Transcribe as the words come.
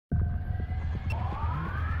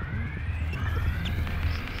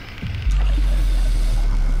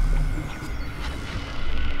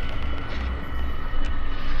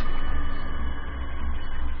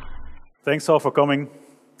Thanks all for coming.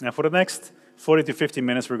 And for the next 40 to 50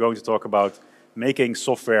 minutes, we're going to talk about making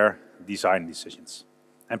software design decisions,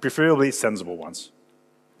 and preferably sensible ones.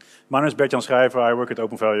 My name is Bert Schrijver. I work at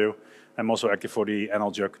OpenValue. I'm also active for the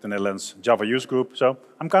NLJUG, the Netherlands Java use group. So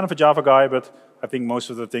I'm kind of a Java guy, but I think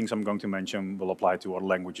most of the things I'm going to mention will apply to other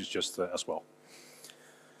languages just as well.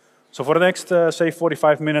 So for the next, say,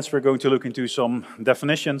 45 minutes, we're going to look into some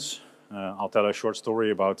definitions. I'll tell a short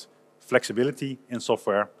story about flexibility in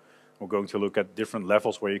software. We're going to look at different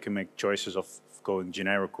levels where you can make choices of going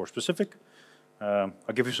generic or specific. I'll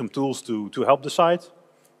give you some tools to help decide.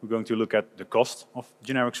 We're going to look at the cost of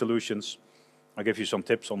generic solutions. I'll give you some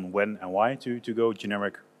tips on when and why to go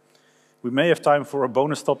generic. We may have time for a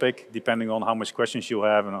bonus topic, depending on how much questions you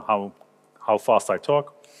have and how fast I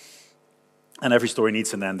talk. And every story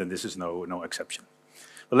needs an end, and this is no exception.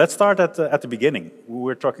 But let's start at the beginning.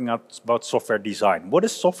 We're talking about software design. What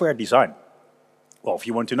is software design? Well, if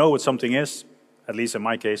you want to know what something is, at least in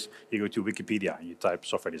my case, you go to Wikipedia and you type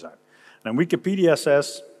software design. And Wikipedia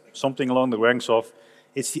says something along the lines of,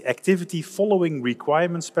 it's the activity following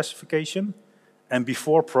requirement specification and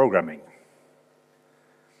before programming.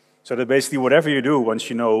 So that basically whatever you do,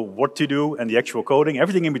 once you know what to do and the actual coding,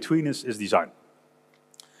 everything in between is design.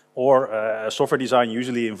 Or software design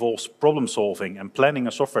usually involves problem solving and planning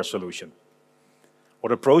a software solution, or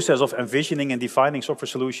the process of envisioning and defining software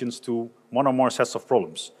solutions to one or more sets of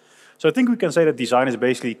problems. So I think we can say that design is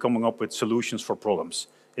basically coming up with solutions for problems.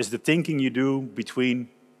 It's the thinking you do between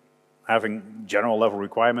having general level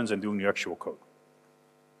requirements and doing the actual code.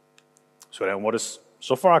 So then what is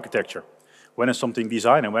software architecture? When is something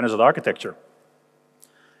design and when is it architecture?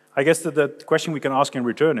 I guess the question we can ask in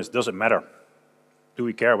return is, does it matter? Do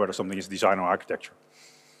we care whether something is design or architecture?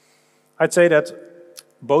 I'd say that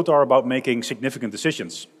both are about making significant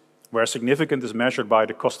decisions, where significant is measured by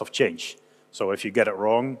the cost of change. So if you get it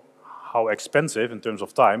wrong, how expensive in terms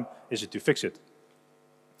of time is it to fix it?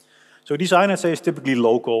 So design, I'd say, is typically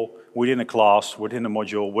local, within a class, within a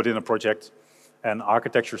module, within a project, and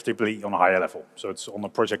architecture is typically on a higher level. So it's on a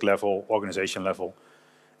project level, organization level.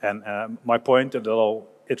 And my point that I'll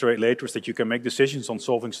iterate later is that you can make decisions on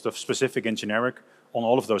solving stuff specific and generic on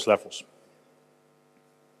all of those levels.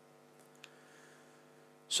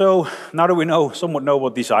 So now that we somewhat know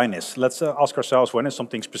what design is, let's ask ourselves, when is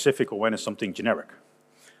something specific or when is something generic?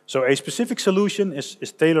 So a specific solution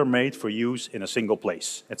is tailor-made for use in a single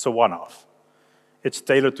place. It's a one-off. It's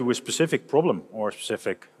tailored to a specific problem or a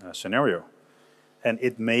specific scenario. And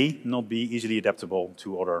it may not be easily adaptable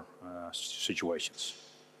to other situations.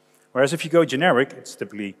 Whereas if you go generic, it's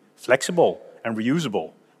typically flexible and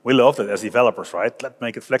reusable. We love that as developers, right? Let's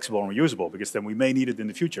make it flexible and reusable, because then we may need it in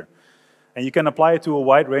the future. And you can apply it to a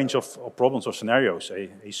wide range of problems or scenarios,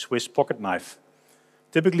 a Swiss pocket knife.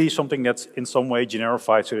 Typically something that's in some way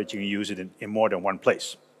generified so that you can use it in more than one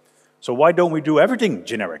place. So why don't we do everything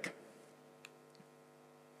generic?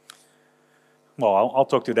 Well, I'll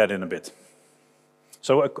talk to that in a bit.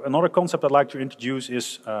 So another concept I'd like to introduce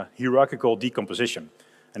is hierarchical decomposition.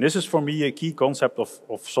 And this is for me a key concept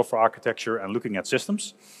of software architecture and looking at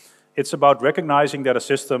systems. It's about recognizing that a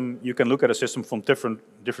system, you can look at a system from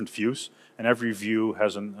different views, and every view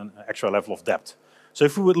has an extra level of depth. So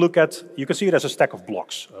if we would look at, you can see it as a stack of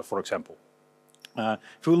blocks, for example.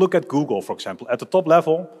 If we look at Google, for example, at the top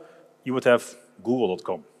level, you would have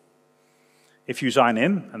google.com. If you sign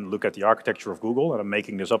in and look at the architecture of Google, and I'm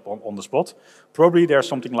making this up on the spot, probably there's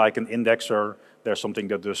something like an indexer, there's something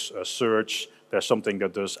that does search, there's something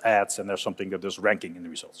that does ads, and there's something that does ranking in the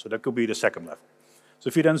results. So that could be the second level. So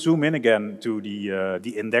if you then zoom in again to the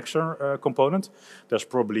indexer component, there's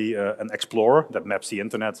probably an explorer that maps the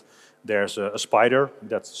internet. There's a spider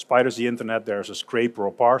that spiders the internet. There's a scraper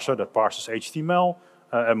or parser that parses HTML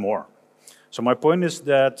and more. So my point is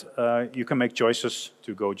that you can make choices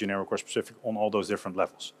to go generic or specific on all those different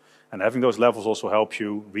levels. And having those levels also helps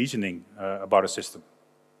you reasoning about a system.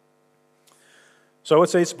 So I would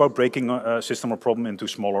say it's about breaking a system or problem into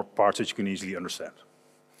smaller parts that you can easily understand.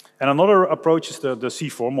 And another approach is the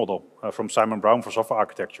C4 model from Simon Brown for software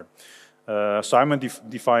architecture. Simon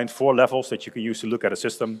defined 4 levels that you can use to look at a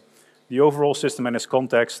system. The overall system and its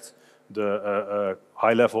context, the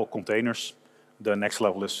high-level containers, the next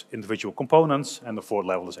level is individual components, and the 4th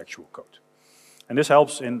level is actual code. And this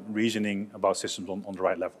helps in reasoning about systems on the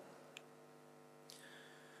right level.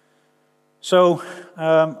 So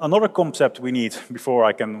another concept we need before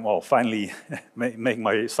I can, well, finally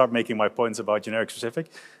start making my points about generic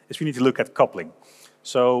specific is we need to look at coupling.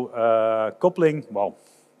 So coupling, well,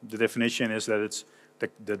 the definition is that it's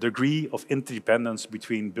the degree of interdependence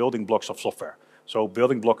between building blocks of software. So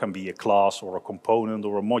building block can be a class or a component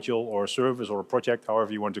or a module or a service or a project,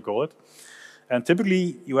 however you want to call it. And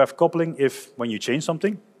typically you have coupling if when you change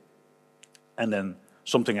something, and then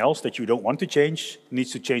something else that you don't want to change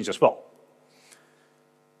needs to change as well.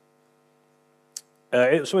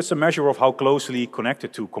 So it's a measure of how closely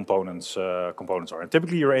connected two components are. And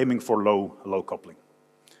typically you're aiming for low coupling.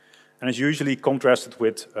 And it's usually contrasted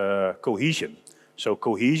with cohesion. So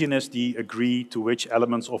cohesion is the agree to which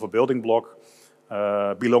elements of a building block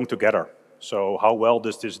belong together. So how well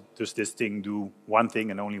does this thing do one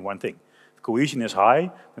thing and only one thing? If cohesion is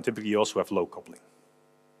high, then typically you also have low coupling.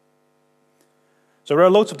 So there are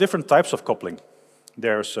loads of different types of coupling.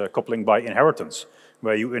 There's coupling by inheritance,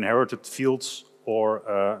 where you inherited fields or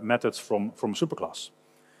methods from a superclass.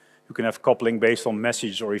 You can have coupling based on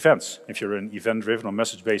messages or events. If you're in event-driven or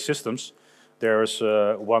message-based systems, there's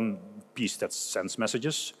one piece that sends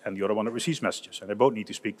messages and the other one that receives messages, and they both need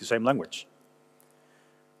to speak the same language.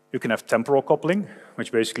 You can have temporal coupling,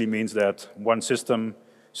 which basically means that one system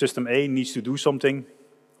A needs to do something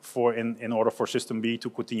in order for system B to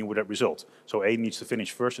continue with that result. So A needs to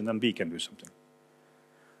finish first and then B can do something.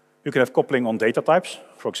 You can have coupling on data types.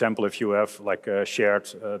 For example, if you have like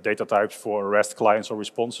shared data types for REST clients or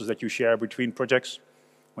responses that you share between projects,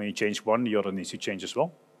 when you change one, the other needs to change as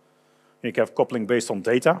well. You can have coupling based on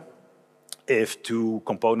data. If two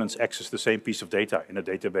components access the same piece of data in a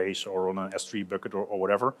database or on an S3 bucket or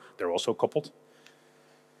whatever, they're also coupled.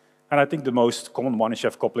 And I think the most common one is you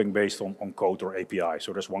have coupling based on code or API.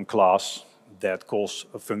 So there's one class that calls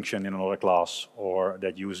a function in another class or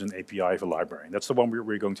that uses an API of a library. And that's the one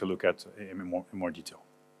we're going to look at in more detail.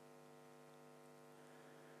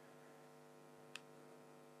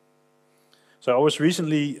 So I was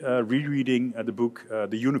recently rereading the book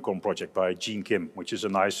The Unicorn Project by Gene Kim, which is a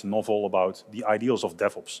nice novel about the ideals of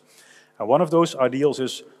DevOps. And one of those ideals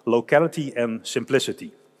is locality and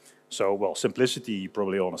simplicity. So, well, simplicity you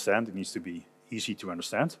probably all understand. It needs to be easy to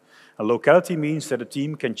understand. And locality means that a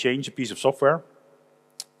team can change a piece of software,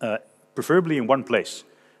 preferably in one place.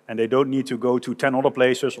 And they don't need to go to 10 other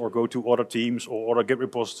places or go to other teams or other Git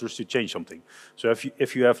repositories to change something. So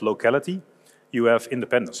if you have locality, you have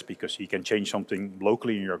independence, because you can change something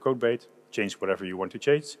locally in your code base, change whatever you want to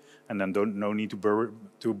change, and then no need to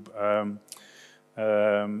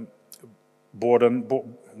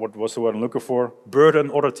what was the word I'm looking for?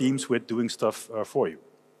 Burden other teams with doing stuff for you.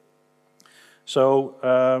 So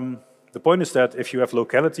the point is that if you have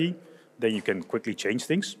locality, then you can quickly change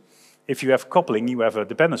things. If you have coupling, you have a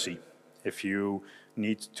dependency. If you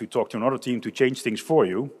need to talk to another team to change things for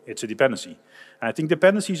you, it's a dependency. And I think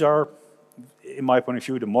dependencies are, in my point of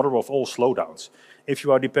view, the mother of all slowdowns. If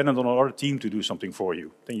you are dependent on another team to do something for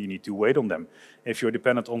you, then you need to wait on them. If you're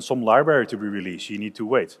dependent on some library to be released, you need to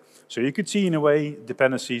wait. So you could see, in a way,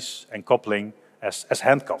 dependencies and coupling as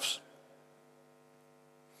handcuffs.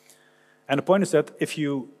 And the point is that if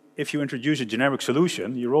you introduce a generic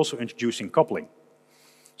solution, you're also introducing coupling.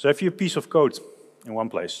 So if you have a piece of code in one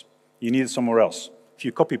place, you need it somewhere else. If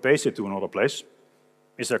you copy-paste it to another place,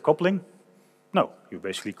 is there coupling? No, you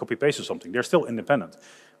basically copy-paste something. They're still independent.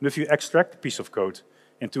 But if you extract a piece of code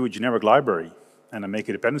into a generic library and then make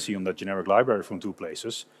a dependency on that generic library from two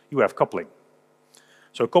places, you have coupling.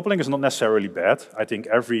 So coupling is not necessarily bad. I think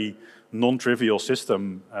every non-trivial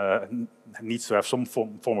system needs to have some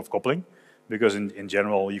form of coupling, because in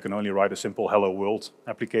general, you can only write a simple hello world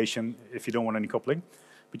application if you don't want any coupling.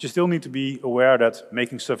 But you still need to be aware that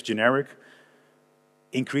making stuff generic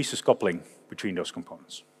increases coupling between those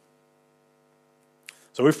components.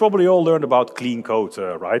 So we've probably all learned about clean code,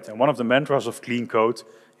 right? And one of the mantras of clean code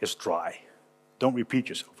is try. Don't repeat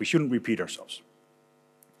yourself. We shouldn't repeat ourselves.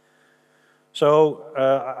 So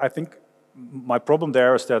I think my problem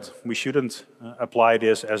there is that we shouldn't apply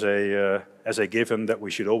this as a given that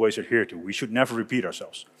we should always adhere to. We should never repeat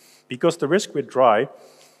ourselves. Because the risk with try,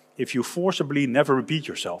 if you forcibly never repeat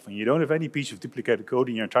yourself and you don't have any piece of duplicated code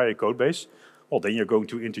in your entire code base, well, then you're going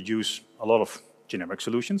to introduce a lot of generic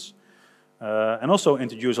solutions. And also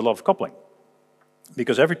introduce a lot of coupling.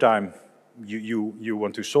 Because every time you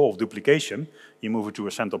want to solve duplication, you move it to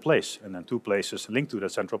a central place, and then two places link to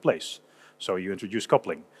that central place. So you introduce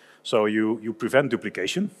coupling. So you prevent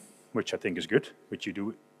duplication, which I think is good, but you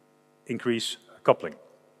do increase coupling.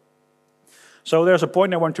 So there's a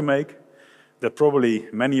point I want to make that probably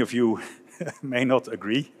many of you may not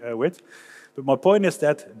agree with. But my point is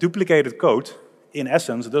that duplicated code, in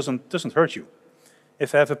essence, doesn't hurt you.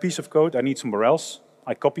 If I have a piece of code I need somewhere else,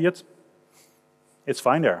 I copy it, it's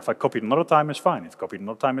fine there. If I copy it another time, it's fine. If I copy it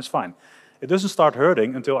another time, it's fine. It doesn't start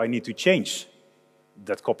hurting until I need to change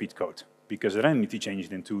that copied code, because then I need to change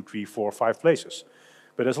it in 2, 3, 4, 5 places.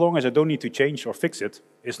 But as long as I don't need to change or fix it,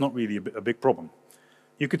 it's not really a big problem.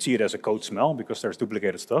 You could see it as a code smell because there's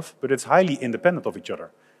duplicated stuff, but it's highly independent of each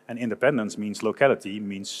other. And independence means locality,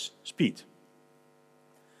 means speed.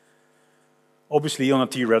 Obviously, on a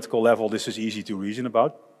theoretical level, this is easy to reason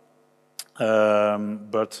about.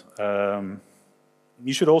 But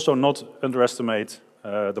you should also not underestimate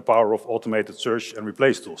the power of automated search and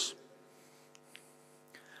replace tools.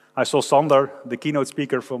 I saw Sander, the keynote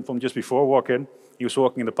speaker from just before, walk in. He was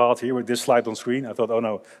walking in the path here with this slide on screen. I thought, oh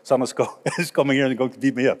no, Sander's is coming here and going to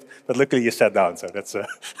beat me up. But luckily he sat down, so that's...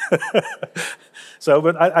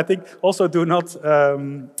 but I think also do not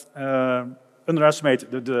underestimate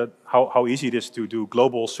how easy it is to do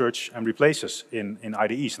global search and replaces in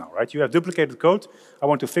IDEs now, right? You have duplicated code. I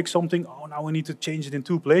want to fix something. Oh, now we need to change it in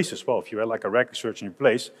 2 places. Well, if you had like a rec search and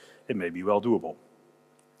replace, it may be well doable.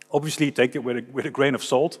 Obviously, take it with a grain of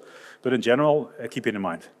salt, but in general, keep it in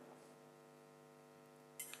mind.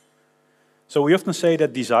 So we often say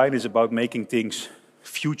that design is about making things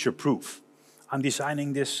future-proof. I'm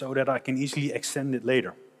designing this so that I can easily extend it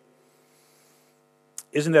later.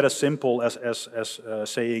 Isn't that as simple as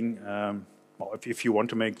saying, well, if you want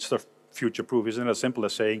to make stuff future-proof, isn't it as simple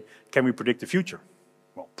as saying, can we predict the future?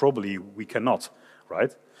 Well, probably we cannot,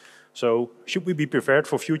 right? So should we be prepared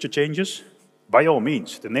for future changes? By all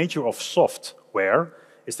means. The nature of software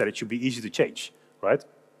is that it should be easy to change, right?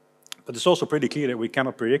 But it's also pretty clear that we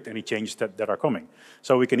cannot predict any changes that are coming.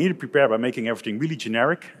 So we can either prepare by making everything really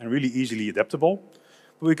generic and really easily adaptable,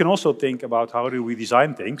 but we can also think about how do we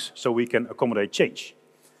design things so we can accommodate change.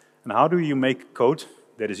 And how do you make code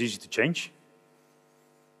that is easy to change?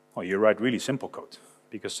 Well, you write really simple code,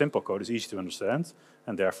 because simple code is easy to understand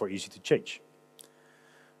and therefore easy to change.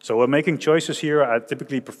 So when making choices here, I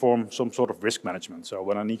typically perform some sort of risk management. So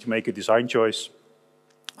when I need to make a design choice,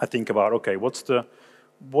 I think about, okay, what's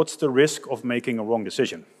the risk of making a wrong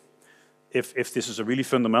decision? If this is a really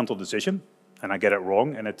fundamental decision, and I get it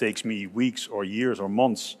wrong, and it takes me weeks or years or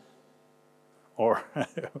months, or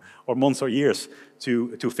months or years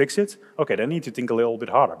to fix it, okay, then I need to think a little bit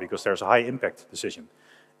harder, because there's a high impact decision.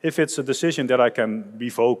 If it's a decision that I can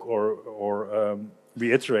revoke or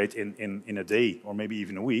reiterate in a day, or maybe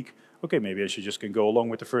even a week, okay, maybe I should just go along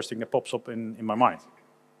with the first thing that pops up in my mind.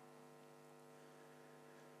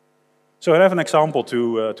 So I have an example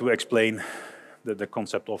to explain the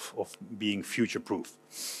concept of being future-proof.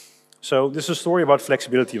 So this is a story about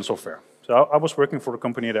flexibility in software. So I was working for a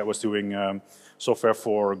company that was doing software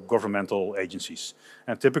for governmental agencies.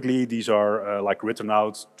 And typically these are like written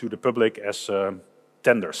out to the public as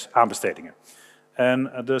tenders, aanbestedingen. And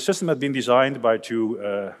the system had been designed by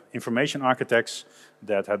 2 information architects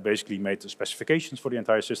that had basically made the specifications for the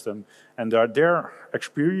entire system. And their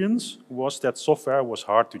experience was that software was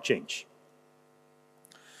hard to change.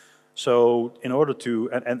 So in order to,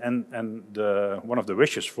 one of the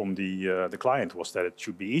wishes from the client was that it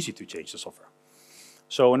should be easy to change the software.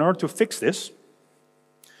 So in order to fix this,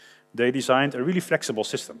 they designed a really flexible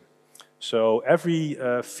system. So every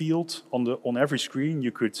field on every screen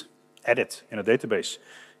you could edit in a database.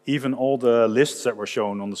 Even all the lists that were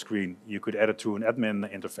shown on the screen, you could edit through an admin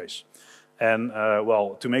interface. And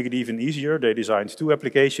well, to make it even easier, they designed 2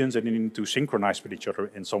 applications and they needed to synchronize with each other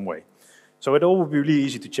in some way. So it all would be really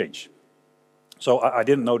easy to change. So I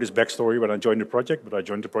didn't know this backstory when I joined the project, but I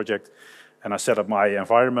joined the project and I set up my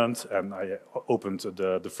environment and I opened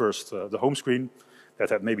the home screen that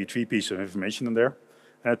had maybe 3 pieces of information in there.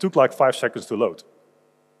 And it took like 5 seconds to load.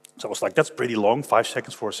 So I was like, that's pretty long, 5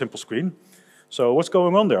 seconds for a simple screen. So what's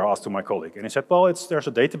going on there? I asked to my colleague. And he said, well, there's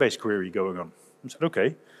a database query going on. I said,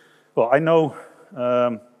 okay. Well, I know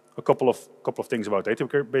a couple of things about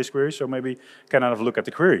database queries, so maybe can I have a look at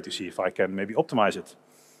the query to see if I can maybe optimize it?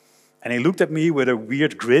 And he looked at me with a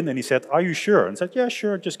weird grin and he said, are you sure? And I said, yeah,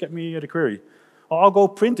 sure, just get me the query. Oh, I'll go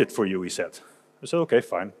print it for you, he said. I said, okay,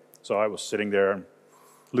 fine. So I was sitting there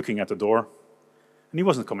looking at the door and he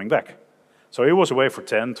wasn't coming back. So he was away for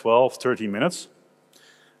 10, 12, 13 minutes.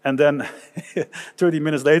 And then 30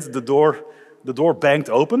 minutes later, the door banged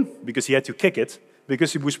open because he had to kick it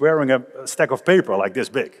because he was wearing a stack of paper like this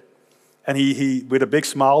big. And he with a big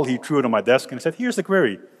smile, he threw it on my desk and he said, here's the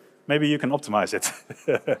query. Maybe you can optimize it.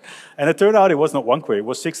 And it turned out it was not 1 query, it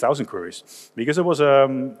was 6,000 queries. Because it was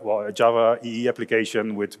a Java EE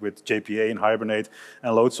application with JPA and Hibernate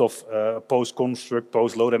and loads of post-construct,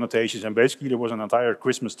 post-load annotations. And basically there was an entire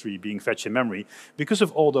Christmas tree being fetched in memory because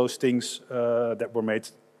of all those things that were made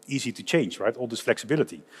easy to change, right? All this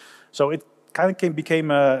flexibility. So it kind of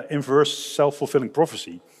became an inverse self-fulfilling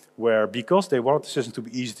prophecy where because they wanted the system to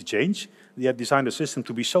be easy to change, they had designed the system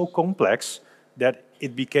to be so complex that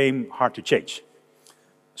it became hard to change.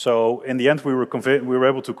 So in the end, we were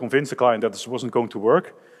able to convince the client that this wasn't going to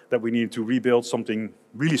work, that we needed to rebuild something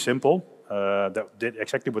really simple that did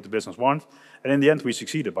exactly what the business wanted. And in the end, we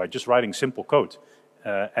succeeded by just writing simple code.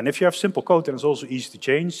 And if you have simple code, then it's also easy to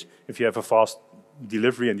change. If you have a fast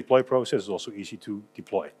delivery and deploy process, it's also easy to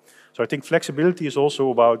deploy. So I think flexibility is also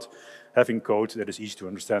about having code that is easy to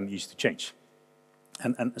understand and easy to change.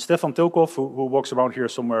 And Stefan Tilkov, who walks around here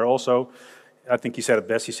somewhere also, I think he said it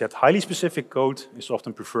best. He said, highly specific code is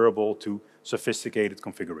often preferable to sophisticated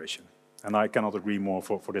configuration. And I cannot agree more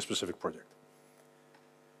for this specific project.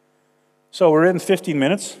 So we're in 15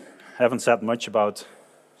 minutes. Haven't said much about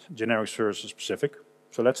generic services specific.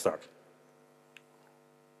 So let's start.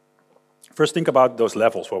 First, think about those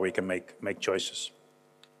levels where we can make choices.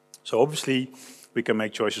 So obviously, we can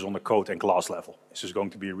make choices on the code and class level. Is this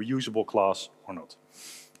going to be a reusable class or not?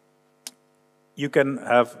 You can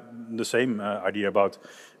have the same idea about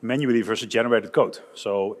manually versus generated code.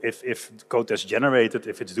 So if the code that's generated,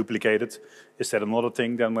 if it's duplicated, is that another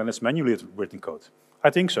thing than when it's manually written code? I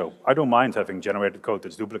think so. I don't mind having generated code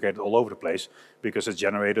that's duplicated all over the place because it's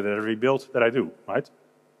generated at every build that I do, right?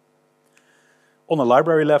 On a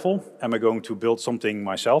library level, am I going to build something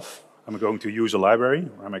myself? Am I going to use a library?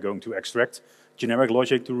 Or am I going to extract generic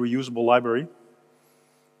logic to a reusable library?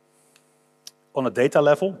 On a data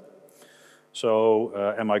level, so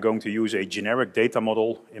am I going to use a generic data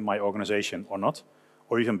model in my organization or not?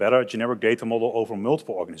 Or even better, a generic data model over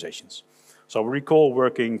multiple organizations. So I recall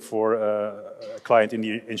working for a client in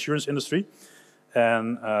the insurance industry.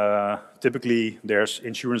 And typically there's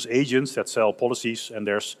insurance agents that sell policies and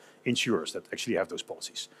there's insurers that actually have those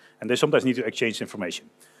policies. And they sometimes need to exchange information.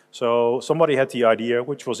 So somebody had the idea,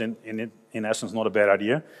 which was in essence not a bad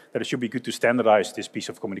idea, that it should be good to standardize this piece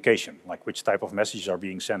of communication, like which type of messages are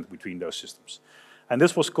being sent between those systems. And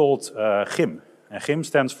this was called GIM. And GIM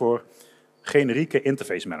stands for Generieke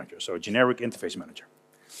Interface Manager, so Generic Interface Manager.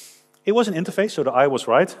 It was an interface, so the I was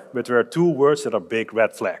right, but there are two words that are big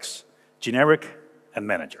red flags, generic and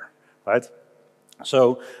manager, right?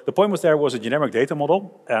 So the point was a generic data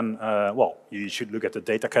model, and well, you should look at the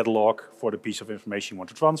data catalog for the piece of information you want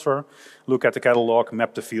to transfer, look at the catalog,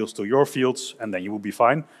 map the fields to your fields, and then you will be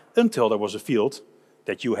fine, until there was a field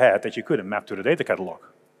that you had that you couldn't map to the data catalog.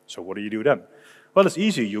 So what do you do then? Well, it's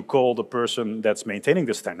easy. You call the person that's maintaining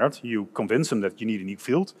the standard, you convince them that you need a new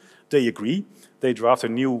field, they agree, they draft a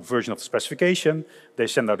new version of the specification, they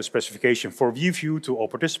send out the specification for review to all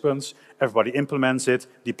participants, everybody implements it,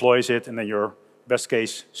 deploys it, and then you're best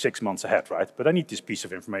case 6 months ahead, right? But I need this piece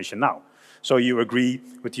of information now. So you agree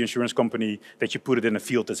with the insurance company that you put it in a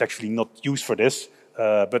field that's actually not used for this,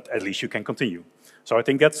 but at least you can continue. So I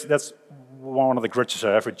think that's one of the grudges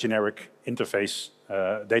I have with generic interface,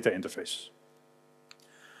 data interface.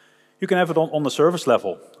 You can have it on the service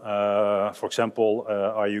level. For example,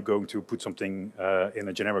 are you going to put something in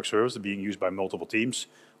a generic service being used by multiple teams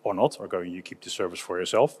or not? Or going you keep the service for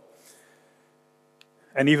yourself?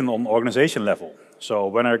 And even on organization level. So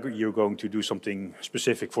when are you going to do something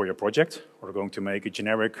specific for your project, or going to make a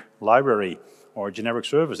generic library or a generic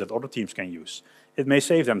service that other teams can use? It may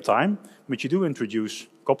save them time, but you do introduce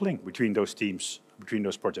coupling between those teams, between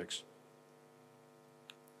those projects.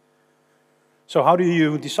 So how do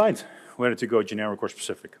you decide whether to go generic or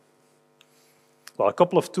specific? Well, a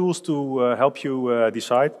couple of tools to help you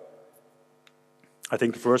decide. I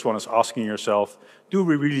think the first one is asking yourself, do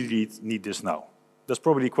we really need this now? That's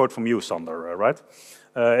probably a quote from you, Sander, right?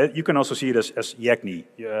 You can also see it as YAGNI.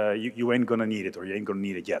 You ain't gonna need it, or you ain't gonna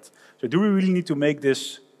need it yet. So do we really need to make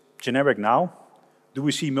this generic now? Do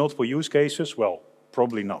we see multiple use cases? Well,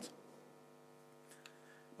 probably not.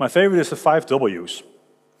 My favorite is the 5 Ws.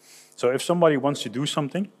 So if somebody wants to do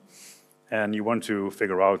something, and you want to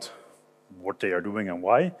figure out what they are doing and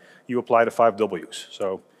why, you apply the 5 Ws.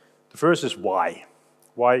 So the first is why.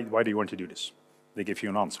 Why do you want to do this? They give you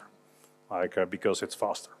an answer. Like, because it's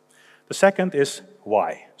faster. The second is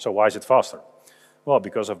why. So why is it faster? Well,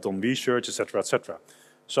 because I've done research, etc., etc.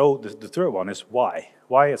 So the third one is why.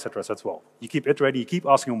 Why, etc., etc. Well, you keep iterating, you keep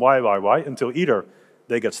asking why, until either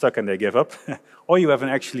they get stuck and they give up, or you have an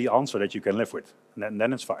actually answer that you can live with, and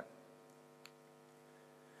then it's fine.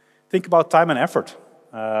 Think about time and effort.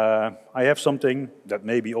 I have something that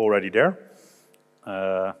may be already there.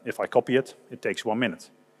 If I copy it, it takes 1 minute.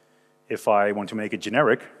 If I want to make it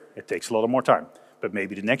generic, it takes a lot more time. But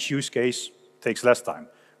maybe the next use case takes less time.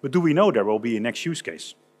 But do we know there will be a next use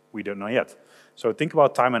case? We don't know yet. So think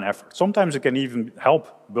about time and effort. Sometimes it can even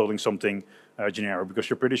help building something generic, because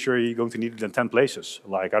you're pretty sure you're going to need it in 10 places.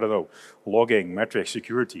 Like, I don't know, logging, metrics,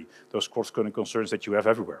 security, those cross-cutting concerns that you have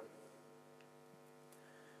everywhere.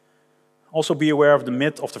 Also be aware of the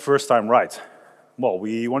myth of the first time right. well,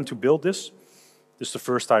 we want to build this. This is the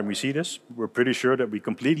first time we see this. We're pretty sure that we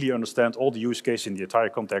completely understand all the use cases in the entire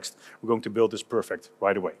context. We're going to build this perfect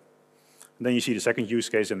right away. And then you see the second use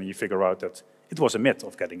case, and then you figure out that it was a myth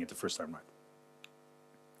of getting it the first time right.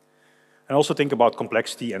 And also think about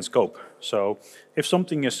complexity and scope. So if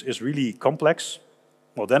something is really complex,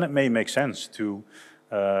 well, then it may make sense to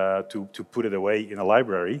put it away in a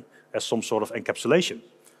library as some sort of encapsulation.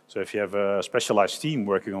 So if you have a specialized team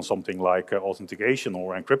working on something like authentication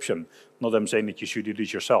or encryption, not I'm saying that you should do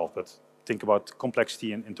this yourself, but think about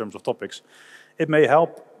complexity in terms of topics. It may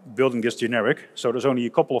help building this generic, so there's only a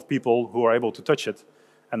couple of people who are able to touch it,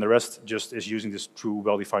 and the rest just is using this through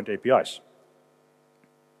well-defined APIs.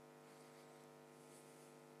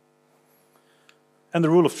 And the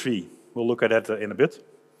rule of three, we'll look at that in a bit.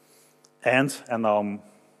 And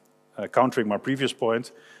countering my previous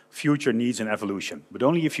point, future needs an evolution, but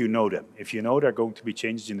only if you know them. If you know there are going to be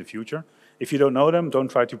changes in the future. If you don't know them, don't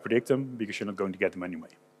try to predict them, because you're not going to get them anyway.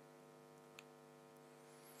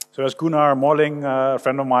 So as Gunnar Morling, a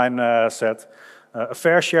friend of mine, said, a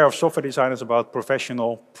fair share of software design is about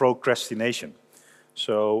professional procrastination.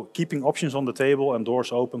 So keeping options on the table and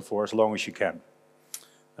doors open for as long as you can.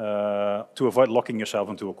 To avoid locking yourself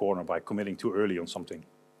into a corner by committing too early on something.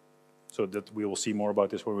 So that we will see more about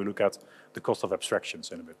this when we look at the cost of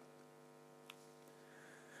abstractions in a bit.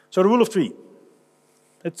 So the rule of three,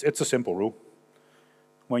 it's a simple rule.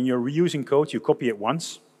 When you're reusing code, you copy it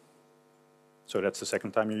once. So that's the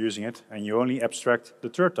second time you're using it, and you only abstract the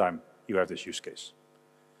third time you have this use case.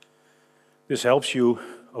 This helps you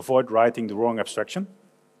avoid writing the wrong abstraction.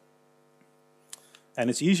 And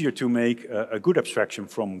it's easier to make a good abstraction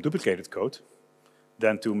from duplicated code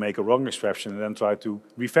than to make a wrong abstraction and then try to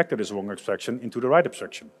refactor this wrong abstraction into the right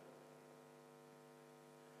abstraction.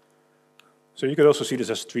 So you could also see this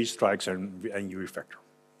as 3 strikes and you refactor.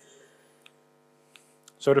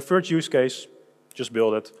 So the first use case, just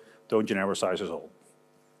build it, don't genericize at all.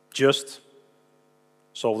 Just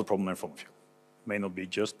solve the problem in front of you. May not be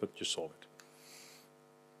just, but just solve it.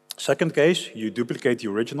 Second case, you duplicate the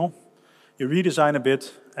original. You redesign a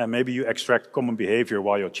bit, and maybe you extract common behavior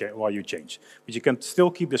while you change. But you can still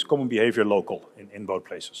keep this common behavior local in both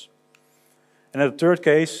places. And at the third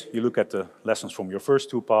case, you look at the lessons from your first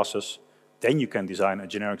 2 passes. Then you can design a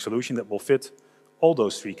generic solution that will fit all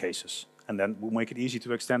those 3 cases. And then will make it easy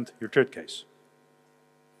to extend your third case.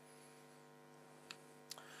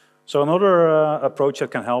 So another approach that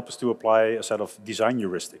can help is to apply a set of design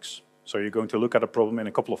heuristics. So you're going to look at a problem in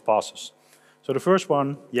a couple of passes. So the first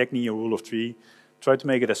one, Yagni, a rule of 3, try to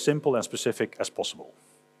make it as simple and specific as possible.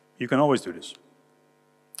 You can always do this.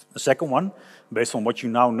 The second one, based on what you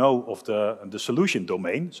now know of the solution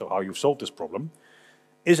domain, so how you've solved this problem,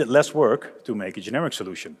 is it less work to make a generic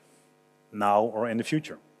solution, now or in the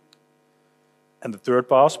future? And the third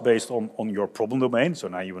pass, based on your problem domain, so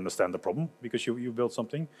now you understand the problem because you built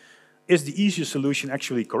something, is the easiest solution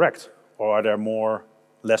actually correct? Or are there more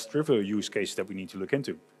less trivial use cases that we need to look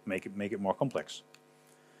into? Make it more complex.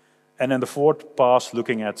 And then the fourth pass,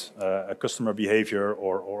 looking at customer behavior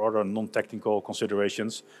or other non-technical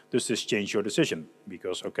considerations, does this change your decision?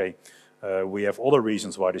 Because, okay, we have other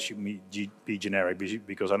reasons why this should be generic,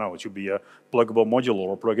 because I know it should be a pluggable module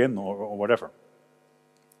or a plugin or whatever.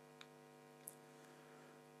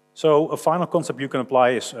 So a final concept you can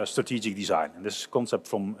apply is strategic design. And this is a concept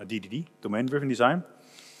from DDD, domain-driven design.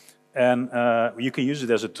 And you can use it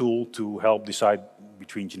as a tool to help decide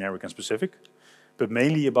between generic and specific, but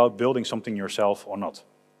mainly about building something yourself or not.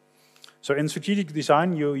 So in strategic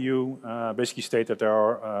design, you basically state that there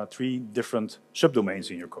are 3 different subdomains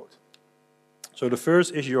in your code. So the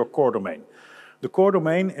first is your core domain. The core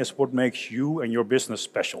domain is what makes you and your business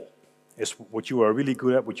special. It's what you are really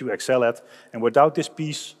good at, what you excel at, and without this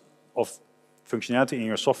piece of functionality in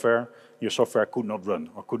your software could not run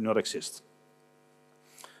or could not exist.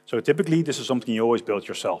 So typically, this is something you always build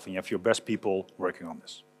yourself, and you have your best people working on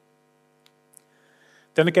this.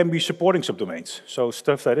 Then it can be supporting subdomains, so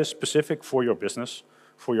stuff that is specific for your business,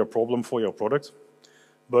 for your problem, for your product,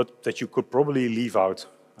 but that you could probably leave out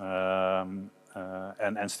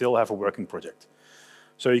and still have a working project.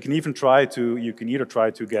 So you can even either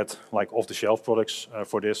try to get like off-the-shelf products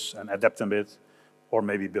for this and adapt them a bit, or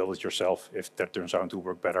maybe build it yourself if that turns out to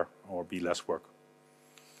work better or be less work.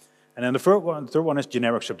 And then the third one is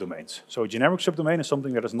generic subdomains. So a generic subdomain is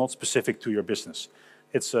something that is not specific to your business.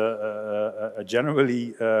 It's a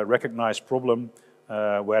generally recognized problem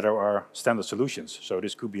where there are standard solutions. So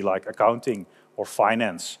this could be like accounting or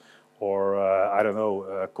finance or, I don't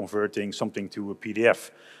know, converting something to a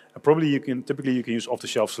PDF. Typically you can use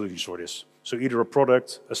off-the-shelf solutions for this. So either a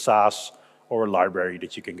product, a SaaS, or a library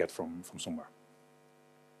that you can get from somewhere.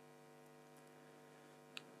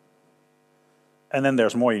 And then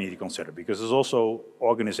there's more you need to consider, because there's also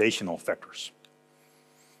organizational factors.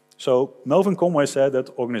 So Melvin Conway said that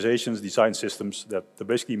organizations design systems that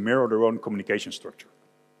basically mirror their own communication structure.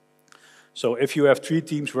 So if you have 3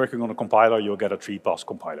 teams working on a compiler, you'll get a 3-pass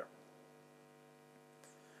compiler.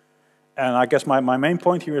 And I guess my main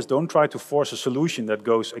point here is don't try to force a solution that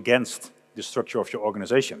goes against the structure of your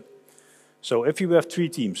organization. So if you have 3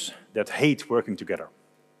 teams that hate working together,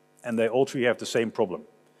 and they all 3 have the same problem,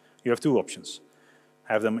 you have 2 options.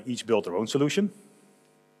 Have them each build their own solution,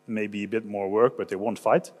 maybe a bit more work, but they won't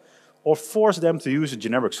fight, or force them to use a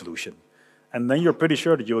generic solution. And then you're pretty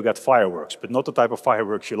sure that you will get fireworks, but not the type of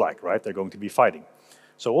fireworks you like, right? They're going to be fighting.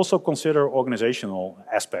 So also consider organizational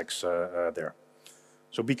aspects there.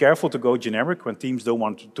 So be careful to go generic when teams don't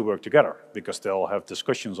want to work together, because they'll have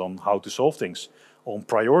discussions on how to solve things, on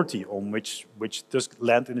priority, on which does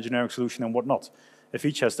land in a generic solution and what not. If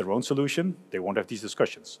each has their own solution, they won't have these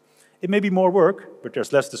discussions. It may be more work, but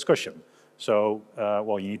there's less discussion. So,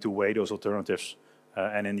 well, you need to weigh those alternatives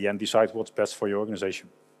and in the end decide what's best for your organization.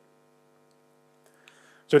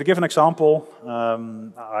 So to give an example,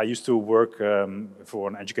 I used to work for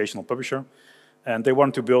an educational publisher, and they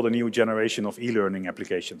wanted to build a new generation of e-learning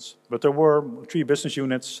applications. But there were 3 business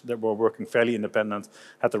units that were working fairly independent,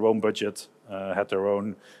 had their own budget, had their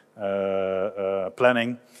own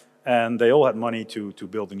planning, and they all had money to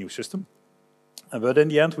build a new system. But in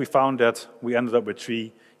the end, we found that we ended up with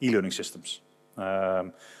 3 e-learning systems.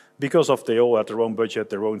 Because they all had their own budget,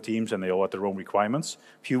 their own teams, and they all had their own requirements.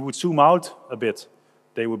 If you would zoom out a bit,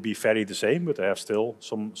 they would be fairly the same, but they have still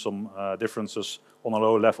some differences on a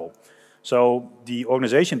lower level. So the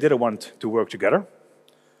organization didn't want to work together.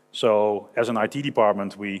 So as an IT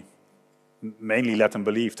department, we mainly let them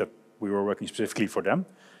believe that we were working specifically for them.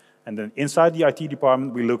 And then inside the IT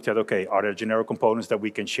department, we looked at, okay, are there generic components that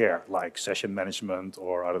we can share, like session management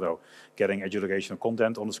or, I don't know, getting educational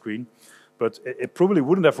content on the screen. But it probably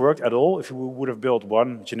wouldn't have worked at all if we would have built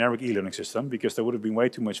one generic e-learning system, because there would have been way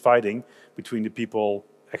too much fighting between the people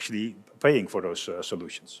actually paying for those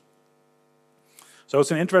solutions. So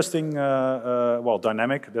it's an interesting well,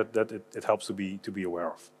 dynamic that it helps to be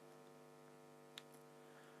aware of.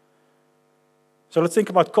 So let's think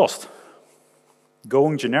about cost.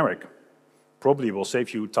 Going generic probably will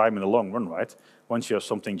save you time in the long run, right? Once you have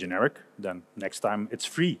something generic, then next time it's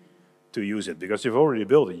free to use it, because you've already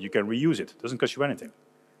built it, you can reuse it. It doesn't cost you anything.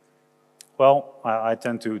 Well, I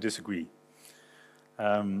tend to disagree.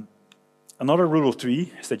 Another rule of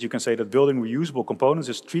 3 is that you can say that building reusable components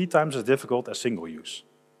is 3 times as difficult as single use.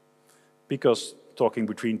 Because talking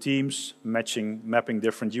between teams, mapping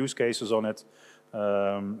different use cases on it,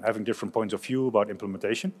 having different points of view about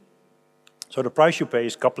implementation. So the price you pay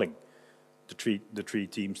is coupling the three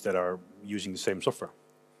teams that are using the same software.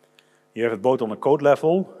 You have it both on a code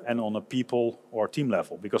level and on a people or team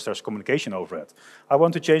level, because there's communication over it. I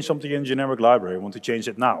want to change something in a generic library, I want to change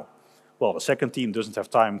it now. Well, the second team doesn't have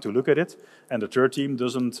time to look at it, and the third team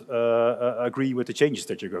doesn't agree with the changes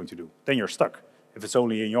that you're going to do. Then you're stuck. If it's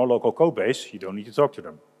only in your local code base, you don't need to talk to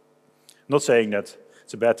them. Not saying that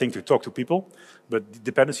it's a bad thing to talk to people, but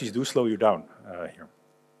dependencies do slow you down here.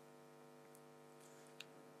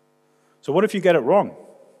 So what if you get it wrong?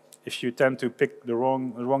 If you tend to pick the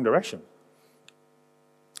wrong direction?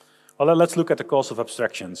 Well, let's look at the cost of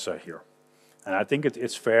abstractions here. And I think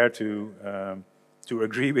it's fair to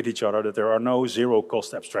agree with each other that there are no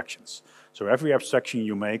zero-cost abstractions. So every abstraction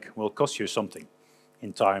you make will cost you something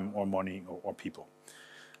in time or money or people.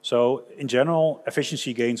 So in general,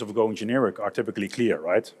 efficiency gains of going generic are typically clear,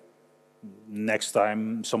 right? Next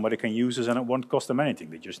time somebody can use this and it won't cost them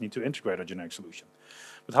anything. They just need to integrate a generic solution.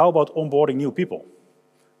 But how about onboarding new people?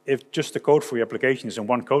 If just the code for your application is in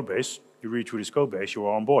one code base, you read through this code base, you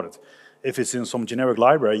are onboarded. If it's in some generic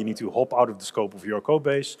library, you need to hop out of the scope of your code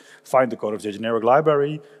base, find the code of the generic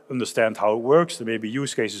library, understand how it works. There may be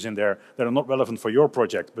use cases in there that are not relevant for your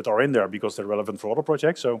project, but are in there because they're relevant for other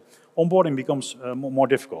projects. So onboarding becomes more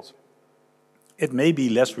difficult. It may be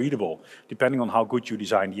less readable, depending on how good you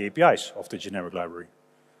design the APIs of the generic library.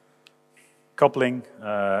 Coupling,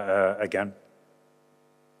 again.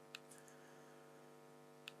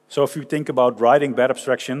 So if you think about writing bad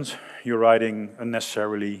abstractions, you're writing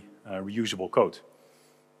unnecessarily reusable code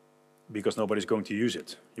because nobody's going to use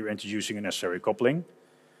it. You're introducing unnecessary coupling.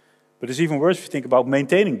 But it's even worse if you think about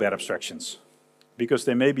maintaining bad abstractions, because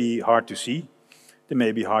they may be hard to see, they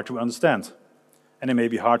may be hard to understand, and they may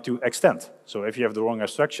be hard to extend. So if you have the wrong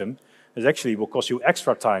abstraction, it actually will cost you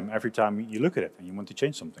extra time every time you look at it and you want to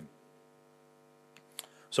change something.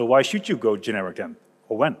 So why should you go generic then,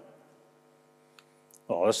 or when?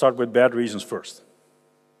 Well, let's start with bad reasons first.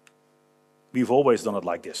 we've always done it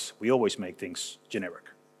like this. We always make things generic.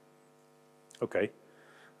 Okay,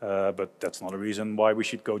 but that's not a reason why we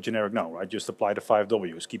should go generic now, right? Just apply the 5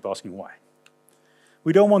 Ws, keep asking why.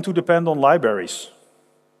 We don't want to depend on libraries,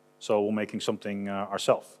 so we're making something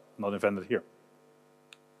ourselves, not invented here.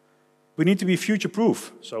 We need to be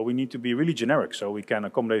future-proof, so we need to be really generic, so we can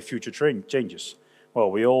accommodate future changes.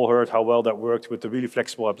 Well, we all heard how well that worked with the really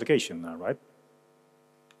flexible application, right?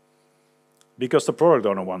 Because the product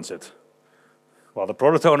owner wants it. Well, the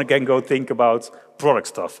product owner can go think about product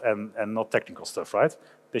stuff and not technical stuff, right?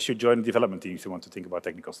 They should join the development team if they want to think about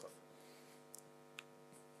technical stuff.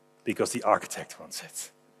 Because the architect wants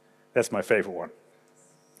it. That's my favorite one.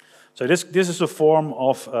 So this is a form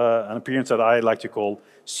of an appearance that I like to call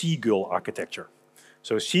seagull architecture.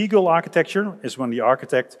 So seagull architecture is when the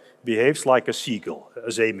architect behaves like a seagull, a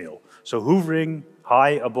zeemeel. So hovering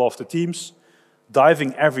high above the teams,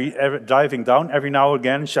 diving down every now and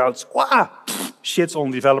again, shouts, "Wah!" shits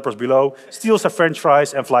on developers below, steals their French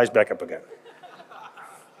fries, and flies back up again.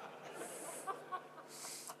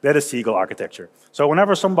 That is seagull architecture. So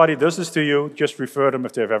whenever somebody does this to you, just refer them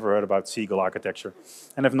if they've ever heard about seagull architecture,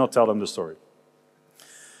 and if not, tell them the story.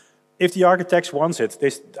 If the architect wants it,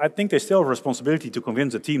 I think they still have a responsibility to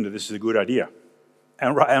convince the team that this is a good idea,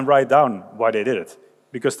 and write down why they did it.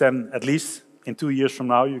 Because then, at least in 2 years from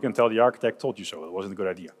now, you can tell the architect told you so, it wasn't a good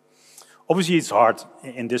idea. Obviously, it's hard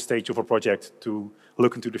in this stage of a project to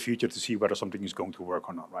look into the future to see whether something is going to work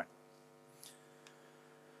or not, right?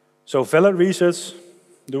 So valid research,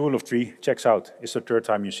 the rule of 3, checks out. It's the 3rd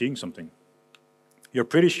time you're seeing something. You're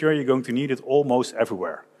pretty sure you're going to need it almost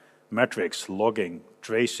everywhere. Metrics, logging,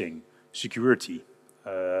 tracing, security,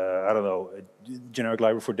 I don't know, a generic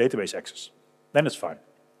library for database access. Then it's fine.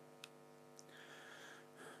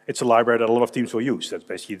 It's a library that a lot of teams will use. That's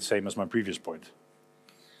basically the same as my previous point.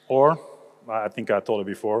 Or, I think I told it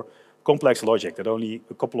before, complex logic that only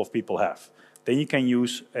a couple of people have. Then you can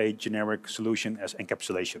use a generic solution as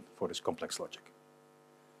encapsulation for this complex logic.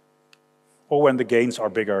 Or when the gains are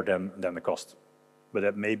bigger than the cost. But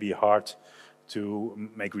that may be hard to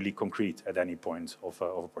make really concrete at any point of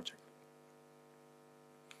a project.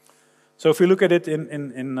 So if we look at it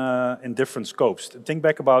in different scopes, think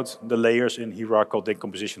back about the layers in hierarchical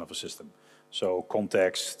decomposition of a system. So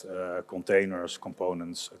context, containers,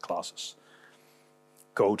 components, classes.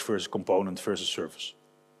 Code versus component versus service.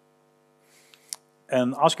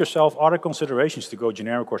 And ask yourself, are there considerations to go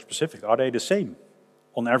generic or specific? Are they the same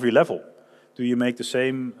on every level? Do you make the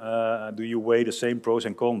same, do you weigh the same pros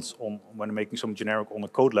and cons when making some generic on a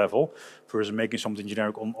code level versus making something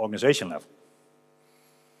generic on organization level?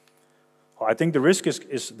 Well, I think the risk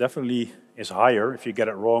is definitely higher if you get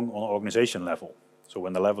it wrong on organization level. So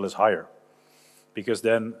when the level is higher, because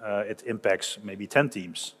then it impacts maybe 10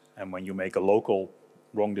 teams. And when you make a local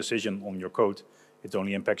wrong decision on your code, it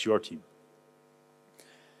only impacts your team.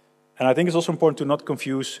 And I think it's also important to not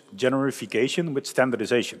confuse generification with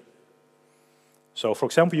standardization. So for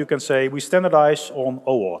example, you can say, we standardize on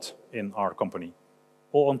OAuth in our company.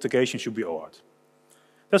 All authentication should be OAuth.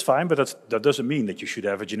 That's fine, but that doesn't mean that you should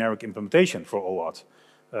have a generic implementation for OAuth.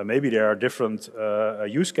 Maybe there are different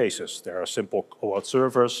use cases. There are simple OAuth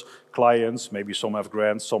servers, clients, maybe some have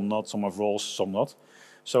grants, some not, some have roles, some not.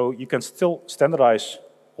 So you can still standardize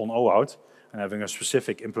on OAuth and having a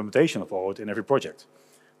specific implementation of OAuth in every project.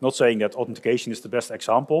 Not saying that authentication is the best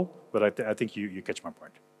example, but I think you catch my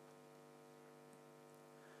point.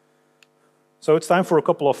 So it's time for a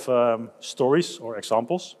couple of stories or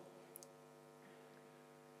examples.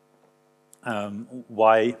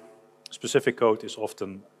 Why specific code is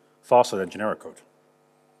often faster than generic code.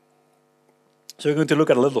 So we're going to look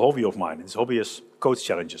at a little hobby of mine. This hobby is code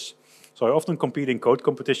challenges. So I often compete in code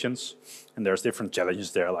competitions, and there's different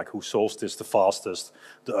challenges there, like who solves this the fastest,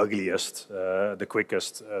 the ugliest, the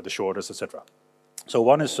quickest, the shortest, etc. So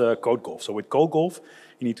one is code golf. So with code golf,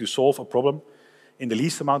 you need to solve a problem in the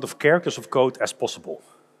least amount of characters of code as possible.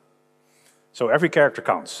 So every character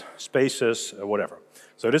counts, spaces, whatever.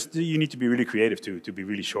 So you need to be really creative to be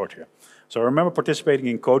really short here. So I remember participating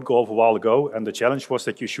in code golf a while ago, and the challenge was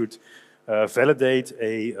that you should validate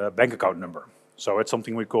a bank account number. So it's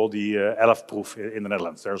something we call the 11-proof in the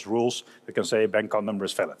Netherlands. There's rules that can say a bank account number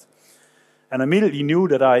is valid. And I immediately knew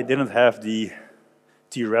that I didn't have the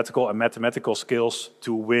theoretical and mathematical skills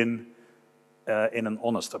to win in an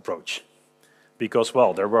honest approach. Because,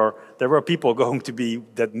 well, there were people going to be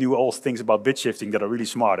that knew all things about bit shifting that are really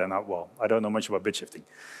smart, and I don't know much about bit shifting.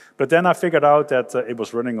 But then I figured out that it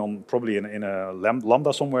was running on probably in a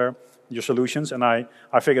Lambda somewhere, your solutions, and I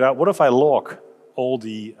figured out, what if I log all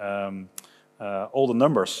the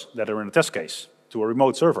numbers that are in a test case to a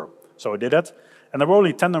remote server? So I did that, And there were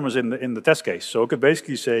only 10 numbers in the test case. So it could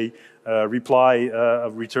basically say,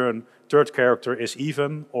 return third character is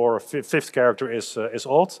even, or fifth character is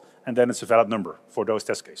odd, and then it's a valid number for those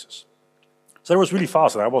test cases. So that was really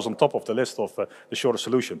fast, and I was on top of the list of the shortest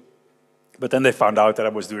solution. But then they found out that I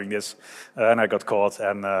was doing this, and I got caught,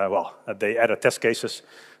 and well, they added test cases.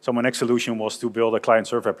 So my next solution was to build a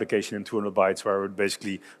client-server application in 200 bytes, where I would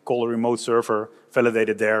basically call a remote server, validate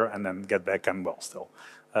it there, and then get back, and well, still.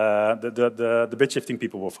 The bit shifting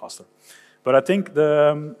people were faster. But I think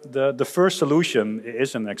the first solution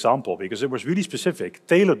is an example, because it was really specific,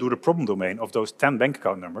 tailored to the problem domain of those 10 bank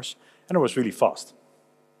account numbers, and it was really fast.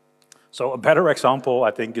 So a better example,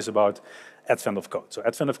 I think, is about Advent of Code. So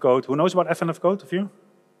Advent of Code, who knows about Advent of Code of you?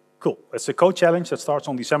 Cool. It's a code challenge that starts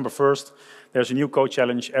on December 1st. There's a new code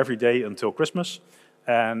challenge every day until Christmas.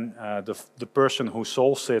 And the person who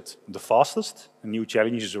solves it the fastest, the new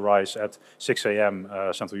challenges arise at 6 a.m.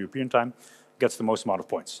 Central European time, gets the most amount of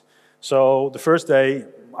points. So the first day,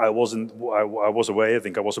 I was away, I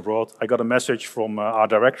think I was abroad. I got a message from our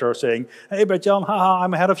director saying, hey, Bert-Jan, haha,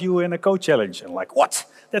 I'm ahead of you in a code challenge. And like, what?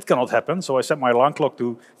 That cannot happen. So I set my alarm clock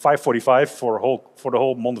to 5:45 for the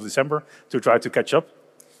whole month of December to try to catch up.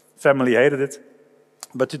 Family hated it.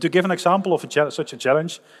 But to give an example of such a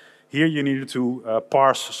challenge, here you needed to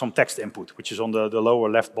parse some text input, which is on the lower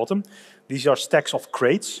left bottom. These are stacks of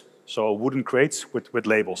crates, so wooden crates with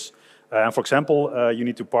labels. And for example, you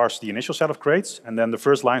need to parse the initial set of crates, and then the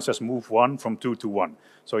first line says move 1 from 2 to 1.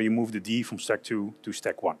 So you move the D from stack 2 to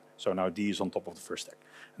stack 1. So now D is on top of the first stack.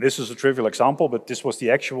 And this is a trivial example, but this was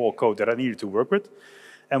the actual code that I needed to work with.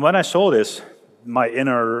 And when I saw this, my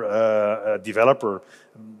inner developer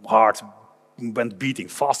heart went beating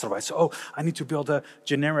faster. I said, oh, I need to build a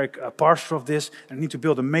generic parser of this. I need to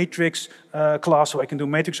build a matrix class so I can do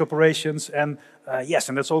matrix operations. And yes,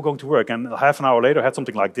 and that's all going to work. And half an hour later, I had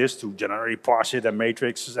something like this to generally parse it and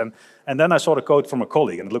matrices. And then I saw the code from a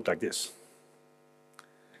colleague, and it looked like this.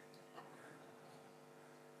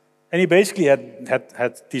 And he basically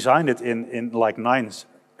had designed it in like 9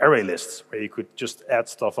 array lists, where you could just add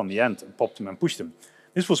stuff on the end and pop them and push them.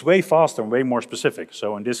 This was way faster and way more specific.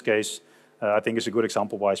 So in this case, I think it's a good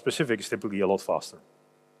example why specific is typically a lot faster.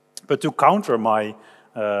 But to counter my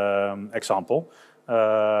example,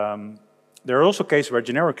 there are also cases where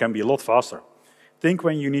generic can be a lot faster. Think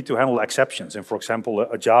when you need to handle exceptions in, for example,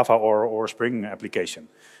 a Java or a Spring application.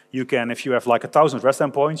 You can, if you have like 1,000 REST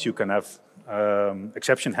endpoints, you can have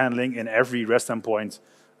exception handling in every REST endpoint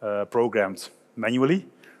programmed manually,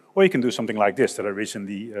 or you can do something like this that I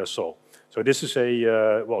recently saw. So this is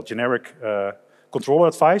a well, generic controller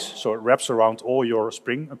advice, so it wraps around all your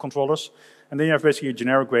Spring controllers, and then you have basically a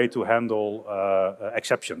generic way to handle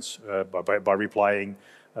exceptions by replying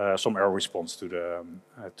some error response to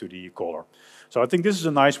the caller. So I think this is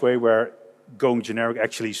a nice way where going generic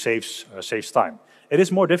actually saves time. It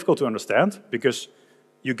is more difficult to understand because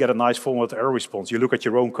you get a nice format error response. You look at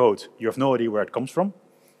your own code, you have no idea where it comes from,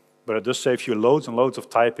 but it does save you loads and loads of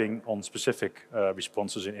typing on specific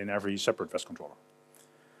responses in every separate REST controller.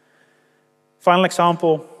 Final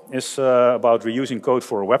example is about reusing code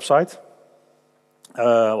for a website.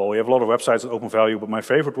 Well, we have a lot of websites at OpenValue, but my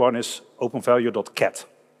favorite one is openvalue.cat,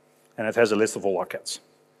 and it has a list of all our cats.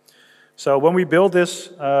 So when we built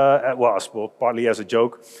this, well, partly as a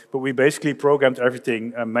joke, but we basically programmed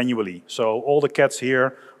everything manually. So all the cats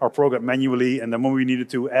here are programmed manually, and then when we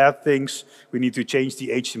needed to add things, we need to change the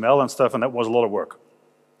HTML and stuff, and that was a lot of work.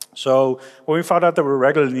 So when we found out that we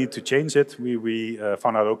regularly need to change it, we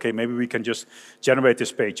found out, okay, maybe we can just generate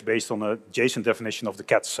this page based on a JSON definition of the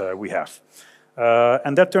cats we have.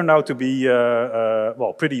 And that turned out to be,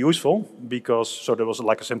 well, pretty useful because, so there was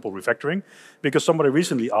like a simple refactoring, because somebody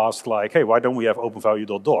recently asked like, hey, why don't we have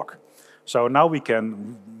openvalue.doc? So now we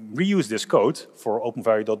can reuse this code for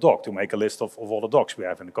openvalue.doc to make a list of all the docs we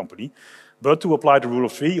have in the company. But to apply the rule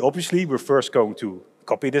of 3, obviously, we're first going to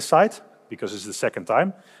copy this site, because it's the second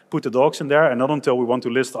time, put the dogs in there, and not until we want to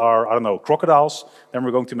list our, I don't know, crocodiles, then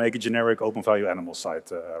we're going to make a generic OpenValue animal site,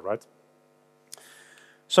 right?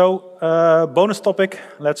 So, bonus topic,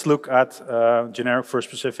 let's look at generic first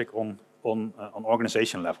specific on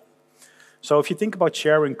organization level. So if you think about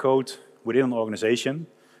sharing code within an organization,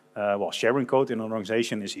 well, sharing code in an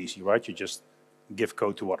organization is easy, right? You just give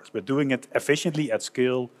code to others. But doing it efficiently at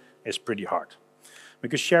scale is pretty hard.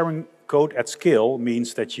 Because sharing code at scale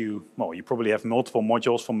means that you probably have multiple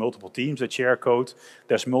modules from multiple teams that share code.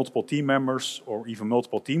 There's multiple team members or even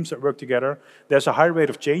multiple teams that work together. There's a high rate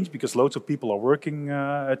of change because loads of people are working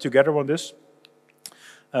together on this.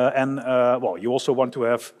 Well, you also want to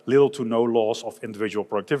have little to no loss of individual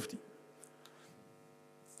productivity.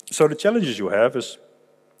 So the challenges you have is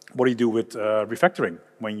What do you do with refactoring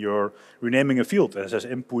when you're renaming a field that has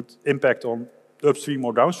impact on upstream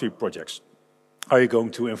or downstream projects? How are you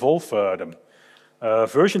going to involve them?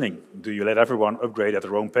 Versioning, do you let everyone upgrade at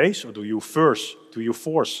their own pace, or do you force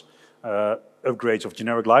upgrades of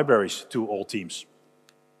generic libraries to all teams?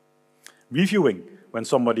 Reviewing, when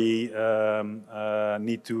somebody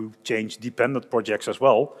need to change dependent projects as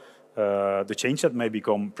well, the change set may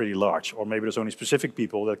become pretty large, or maybe there's only specific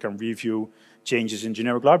people that can review changes in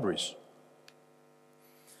generic libraries.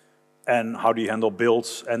 And how do you handle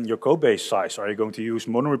builds and your code base size? Are you going to use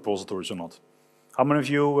monorepositories or not? How many of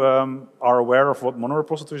you are aware of what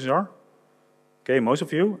monorepositories are? Okay, most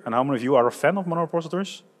of you. And how many of you are a fan of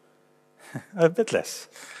monorepositories? A bit less.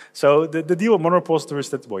 So the deal with monorepositories is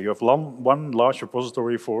that, well, you have one large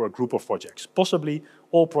repository for a group of projects, possibly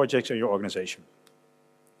all projects in your organization.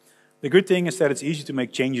 The good thing is that it's easy to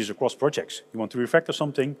make changes across projects. You want to refactor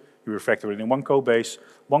something, you refactor it in one code base,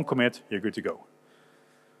 one commit, you're good to go.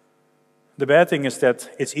 The bad thing is that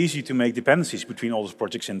it's easy to make dependencies between all those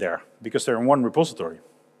projects in there, because they're in one repository.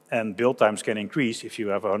 And build times can increase if you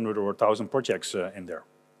have 100 or 1,000 projects in there.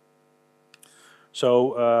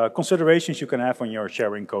 So considerations you can have when you're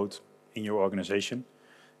sharing code in your organization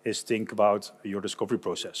is think about your discovery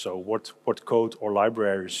process. So what code or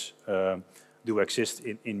libraries do exist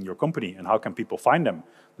in your company, and how can people find them?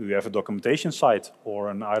 Do you have a documentation site or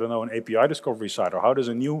an API discovery site? Or how does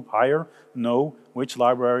a new hire know which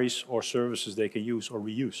libraries or services they can use or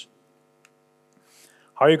reuse?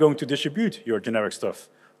 How are you going to distribute your generic stuff?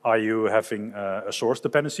 Are you having a source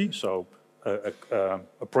dependency? So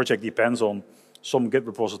a project depends on some Git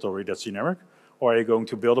repository that's generic. Or are you going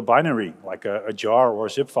to build a binary, like a jar or a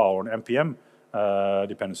zip file or an NPM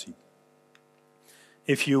dependency?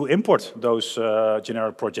 If you import those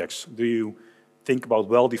generic projects, do you think about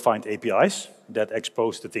well-defined APIs that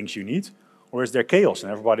expose the things you need? Or is there chaos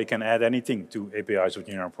and everybody can add anything to APIs of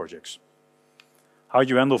generic projects? How do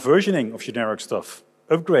you handle versioning of generic stuff?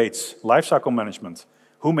 Upgrades, lifecycle management,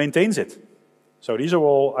 who maintains it? So these are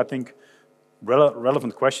all, I think,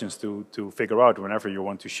 relevant questions to figure out whenever you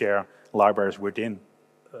want to share libraries within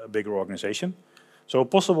a bigger organization. So a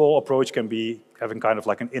possible approach can be having kind of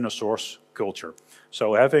like an inner source culture.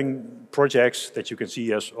 So having projects that you can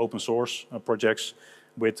see as open source projects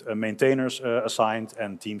with maintainers assigned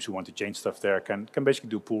and teams who want to change stuff there can basically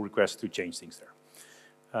do pull requests to change things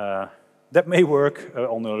there. That may work,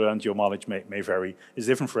 on the other hand your mileage may vary. It's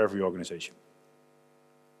different for every organization.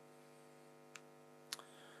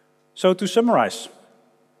 So to summarize,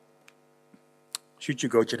 should you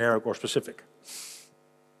go generic or specific?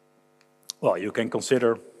 Well, you can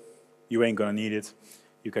consider you ain't gonna need it.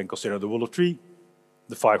 You can consider the rule of 3,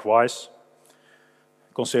 the 5 whys.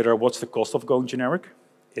 Consider what's the cost of going generic.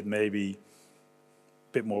 It may be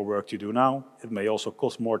a bit more work to do now. It may also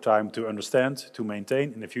cost more time to understand, to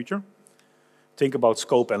maintain in the future. Think about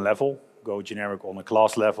scope and level. Go generic on a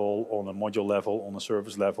class level, on a module level, on a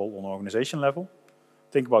service level, on an organization level.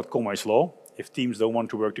 Think about Conway's law. If teams don't want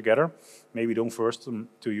to work together, maybe don't force them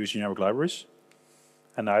to use generic libraries.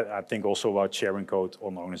 And I think also about sharing code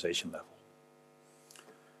on the organization level.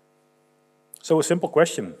 So a simple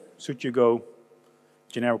question, should you go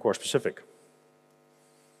generic or specific?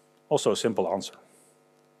 Also a simple answer.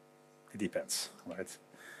 It depends, right?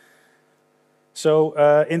 So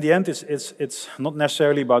in the end, it's not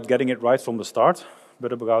necessarily about getting it right from the start,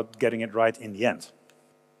 but about getting it right in the end.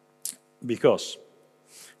 Because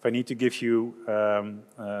if I need to give you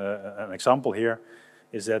an example here,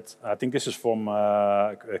 is that I think this is from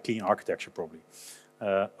a clean architecture probably.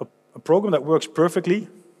 A program that works perfectly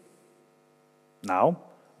now,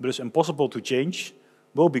 but is impossible to change,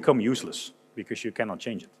 will become useless because you cannot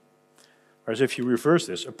change it. Whereas if you reverse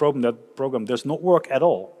this, a program does not work at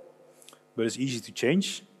all, but is easy to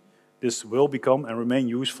change, this will become and remain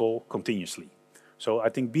useful continuously. So I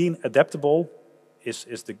think being adaptable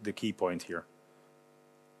is the key point here.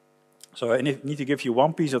 So I need to give you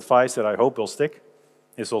one piece of advice that I hope will stick.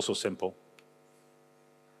 It's also simple.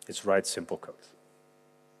 It's write simple code.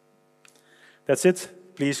 That's it.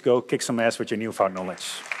 Please go kick some ass with your newfound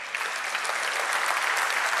knowledge.